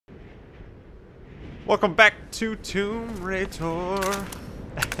Welcome back to Tomb Raider.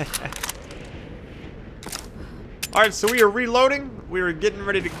 Alright, so we are reloading. We are getting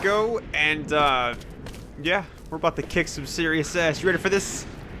ready to go. And, yeah, we're about to kick some serious ass. You ready for this?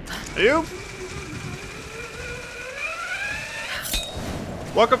 Are you?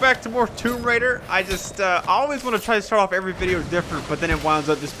 Welcome back to more Tomb Raider. I always want to try to start off every video different, but then it winds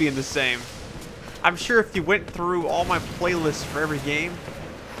up just being the same. I'm sure if you went through all my playlists for every game,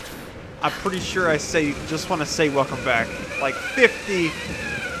 I'm pretty sure I just want to say welcome back like 50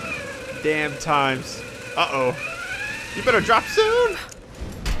 damn times. Uh-oh. You better drop soon.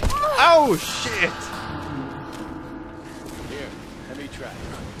 Oh, shit. Here, let me try.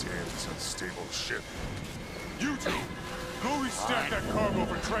 Damn, this unstable ship. You two, go restack that cargo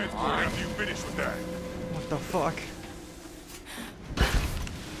for transport after you finish with that. What the fuck?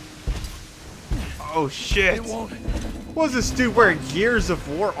 Oh, shit. Was this dude wearing Gears of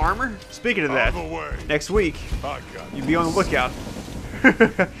War armor? Speaking of that, next week, you be on the lookout.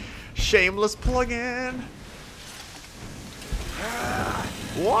 Shameless plug-in.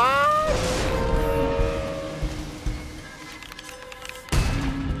 What?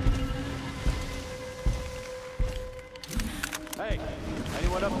 Hey,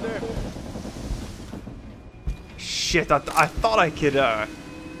 anyone up there? Shit, I thought I could,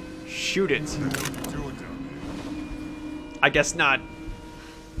 shoot it. I guess not.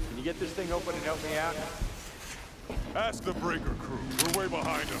 Can you get this thing open and help me out? Ask the breaker crew. We're way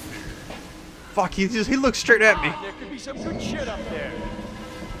behind up here. Fuck, he looks straight at me. There could be some good shit up there.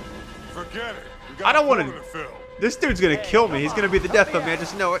 Forget it. We got I don't want to to. fill. This dude's gonna kill me. He's gonna be the death of me. I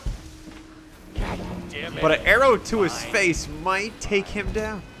just know it. God damn it. But an arrow to his face might take him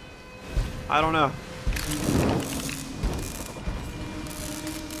down. I don't know.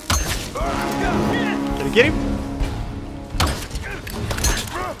 Did he get him?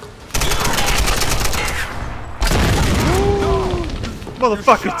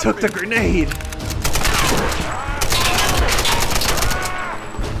 Motherfucker took the grenade.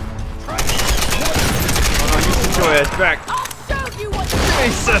 Oh no, you sit your ass back.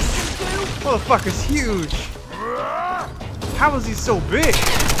 Jesus! Motherfucker's huge. How is he so big?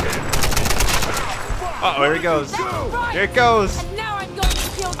 Uh-oh, here he goes. Here it goes.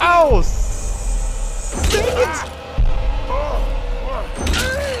 Oh! Dang it!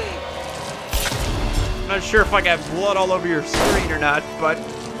 Not sure if I got blood all over your screen or not, but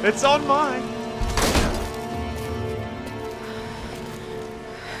it's on mine.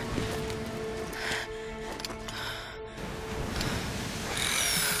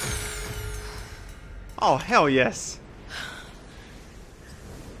 Oh, hell yes.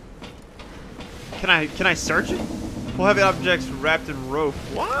 Can I search it? We'll have objects wrapped in rope.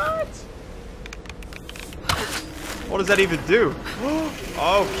 What? What does that even do?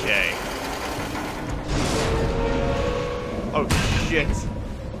 Okay. Oh shit.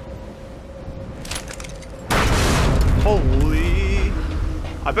 Holy.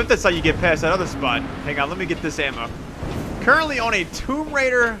 I bet that's how you get past that other spot. Hang on, let me get this ammo. Currently on a Tomb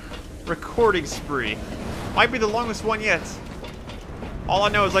Raider recording spree. Might be the longest one yet. All I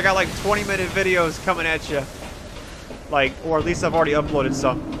know is I got like 20-minute videos coming at you. Like, or at least I've already uploaded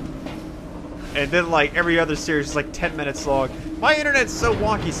some. And then like every other series is like 10 minutes long. My internet's so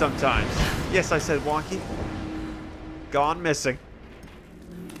wonky sometimes. Yes, I said wonky. Gone missing.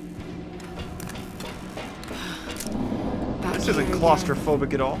 This isn't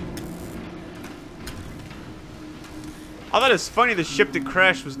claustrophobic at all. I thought it was funny the ship that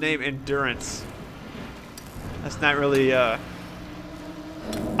crashed was named Endurance. That's not really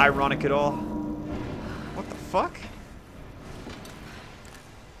ironic at all. What the fuck?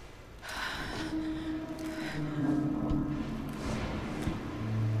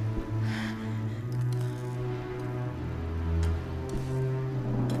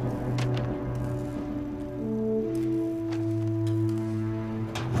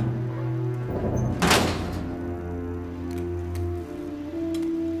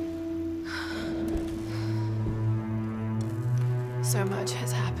 So much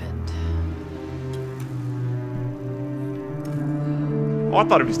has happened. Oh, I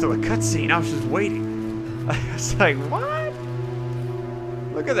thought it was still a cutscene. I was just waiting. I was like, what?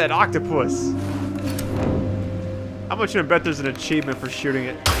 Look at that octopus. How much you bet there's an achievement for shooting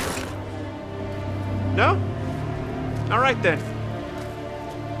it? No? Alright then.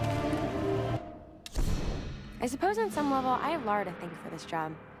 I suppose on some level, I have Lara to thank for this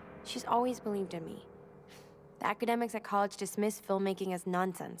job. She's always believed in me. The academics at college dismissed filmmaking as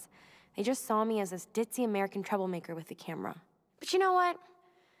nonsense. They just saw me as this ditzy American troublemaker with the camera. But you know what?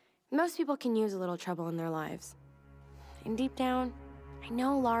 Most people can use a little trouble in their lives. And deep down, I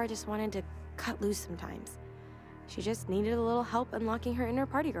know Lara just wanted to cut loose sometimes. She just needed a little help unlocking her inner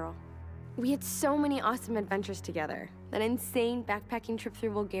party girl. We had so many awesome adventures together. That insane backpacking trip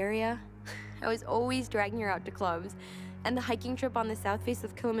through Bulgaria. I was always dragging her out to clubs. And the hiking trip on the south face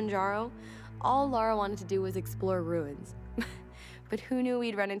of Kilimanjaro. All Lara wanted to do was explore ruins. But who knew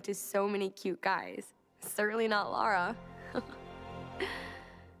we'd run into so many cute guys? Certainly not Lara.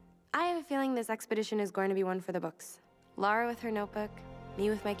 I have a feeling this expedition is going to be one for the books. Lara with her notebook, me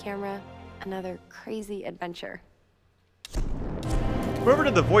with my camera, another crazy adventure. Whoever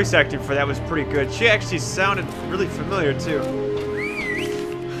did the voice acting for that was pretty good. She actually sounded really familiar too.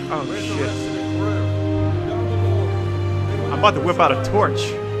 Oh shit. I'm about to whip out a torch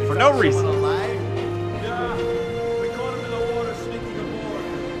for no reason. Yeah, we caught him in the water sneaking aboard.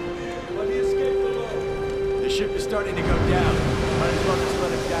 But he escaped below. The ship is starting to go down. Might as well just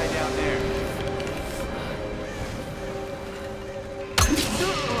let him die down there.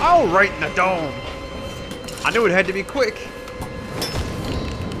 Oh, right in the dome. I knew it had to be quick.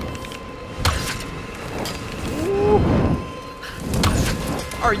 Ooh.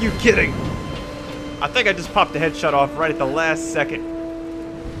 Are you kidding? I think I just popped the headshot off right at the last second.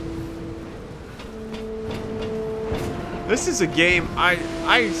 This is a game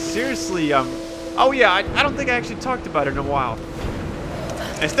I seriously oh yeah, I don't think I actually talked about it in a while.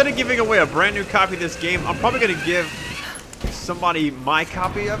 Instead of giving away a brand new copy of this game, I'm probably gonna give somebody my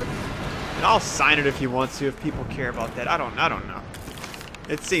copy of it, and I'll sign it if he wants to, if people care about that. I don't know.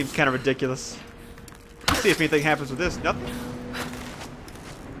 It seems kind of ridiculous. Let's see if anything happens with this. Nothing.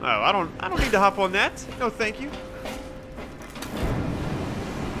 Oh, I don't need to hop on that. No, thank you.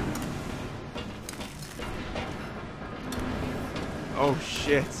 Oh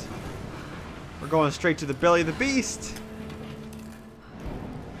shit. We're going straight to the belly of the beast.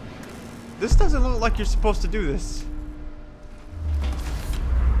 This doesn't look like you're supposed to do this.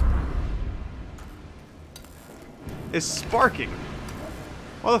 It's sparking.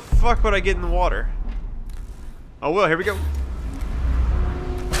 Why the fuck would I get in the water? Oh well, here we go.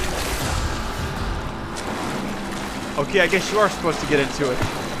 Okay, I guess you are supposed to get into it.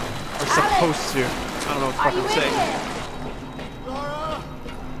 Or supposed to. I don't know what the fuck I'm saying. Lara!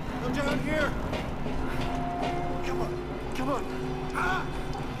 I'm down here! Come on! Come on! Ah!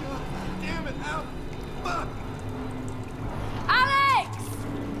 Damn it! Out! Fuck! Alex!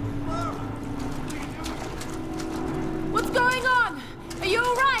 What's going on? Are you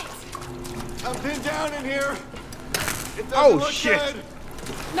alright? I'm pinned down in here! It doesn't Oh, look shit. good.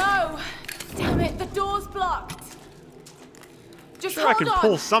 No! Damn it, the door's blocked. Just Sure, I hold can on.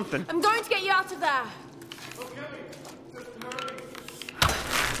 pull something. I'm going to get you out of there.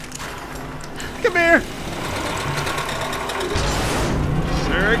 Come here.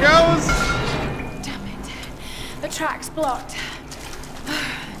 There it goes. Damn it. The track's blocked.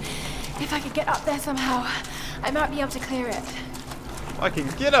 If I could get up there somehow, I might be able to clear it. I can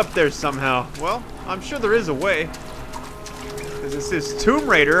get up there somehow. Well, I'm sure there is a way. Because this is Tomb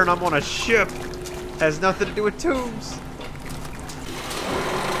Raider and I'm on a ship. Has nothing to do with tombs.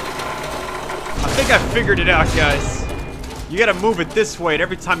 I think I figured it out, guys. You gotta move it this way, and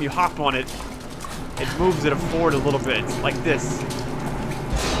every time you hop on it, it moves it forward a little bit, like this.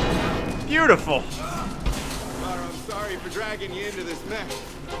 Beautiful. Lara, I'm sorry for dragging you into this mess.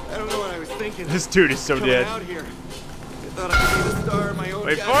 I don't know what I was thinking. This dude is so Coming dead. out here. I thought I could be the star of my own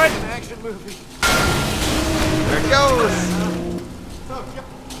Wait for goddamn it. action movie. There it goes.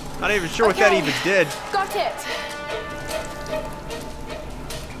 Not even sure what that even did. Got it.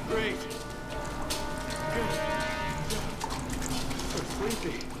 Great. So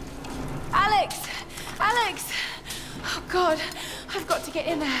sleepy. Alex! Alex! Oh God, I've got to get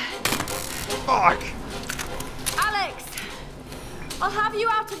in there. Fuck. Alex! I'll have you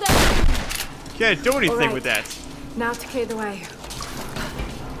out of there. Can't do anything Alright. with that. Now to clear the way.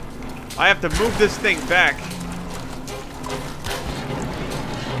 I have to move this thing back.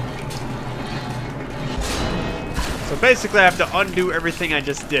 So basically I have to undo everything I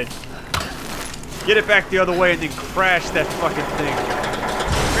just did. Get it back the other way and then crash that fucking thing.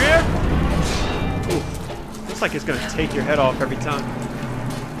 Come here. Ooh. Looks like it's gonna take your head off every time.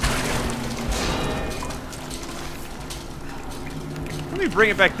 Let me bring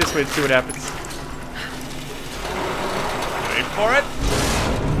it back this way and see what happens. Wait for it.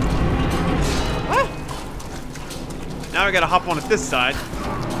 Ah. Now I gotta hop on it this side.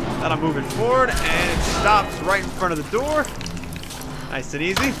 Then I'm moving forward, and it stops right in front of the door. Nice and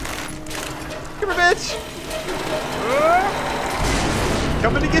easy. Come here, bitch.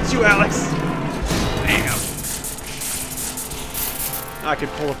 Coming to get you, Alex. Bam. Now I can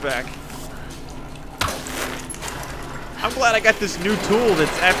pull it back. I'm glad I got this new tool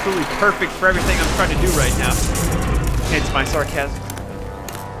that's absolutely perfect for everything I'm trying to do right now. Hence my sarcasm.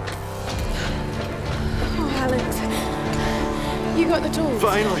 Oh, Alex. You got the tools.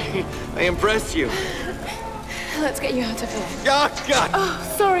 Finally, I impressed you. Let's get you out of here. Oh, God! Oh,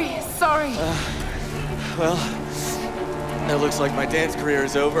 sorry. Well, it looks like my dance career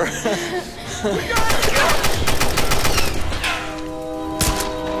is over.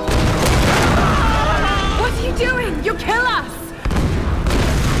 What are you doing? You'll kill us!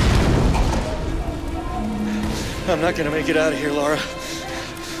 I'm not gonna make it out of here, Lara.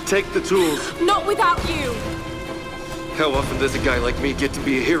 Take the tools. Not without you! How often does a guy like me get to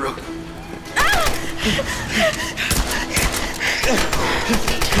be a hero?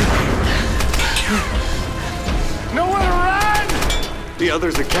 Nowhere to run! The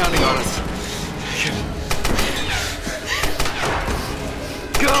others are counting on us.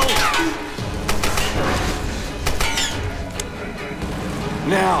 Go!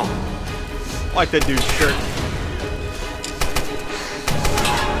 Now! I like that dude's shirt.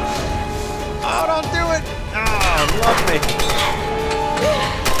 Oh, don't do it! Oh, love me.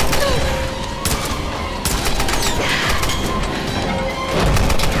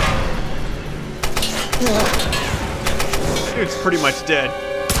 Dude's pretty much dead.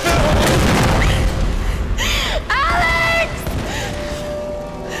 Alex!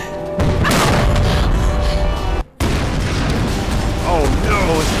 Oh no,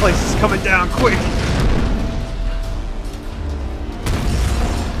 this place is coming down quick.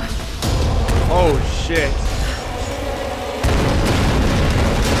 Oh shit.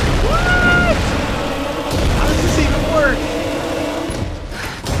 What? How does this even work?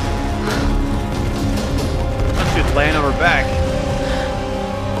 I should land on her back.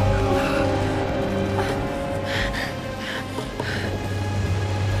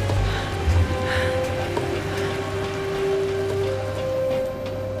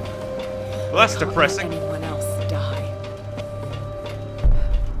 Well, that's depressing. Anyone else die?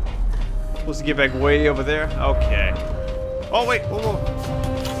 Supposed to get back way over there? Okay. Oh, wait. Whoa.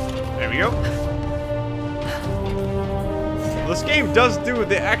 There we go. Well, this game does do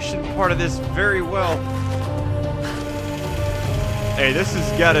the action part of this very well. Hey, this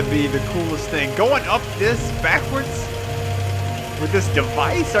has got to be the coolest thing. Going up this backwards with this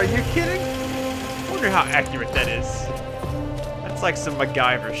device? Are you kidding? I wonder how accurate that is. That's like some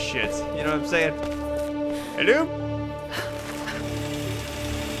MacGyver shit. You know what I'm saying? Hey, dude?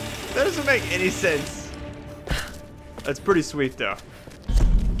 That doesn't make any sense. That's pretty sweet, though.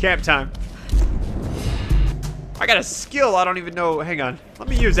 Camp time. I got a skill I don't even know. Hang on. Let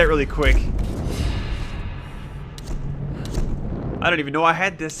me use that really quick. I don't even know I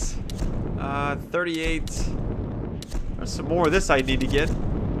had this. 38. There's some more of this I need to get.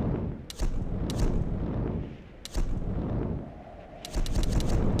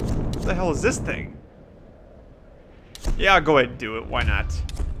 What the hell is this thing? Yeah, I'll go ahead and do it. Why not?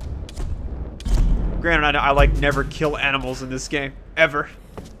 Granted, I like never kill animals in this game. Ever.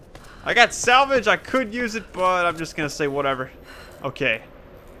 I got salvage. I could use it, but I'm just gonna say whatever. Okay.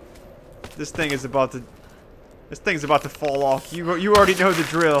 This thing is about to... This thing's about to fall off. You already know the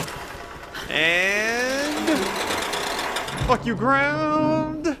drill. And... Fuck you,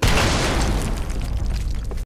 ground.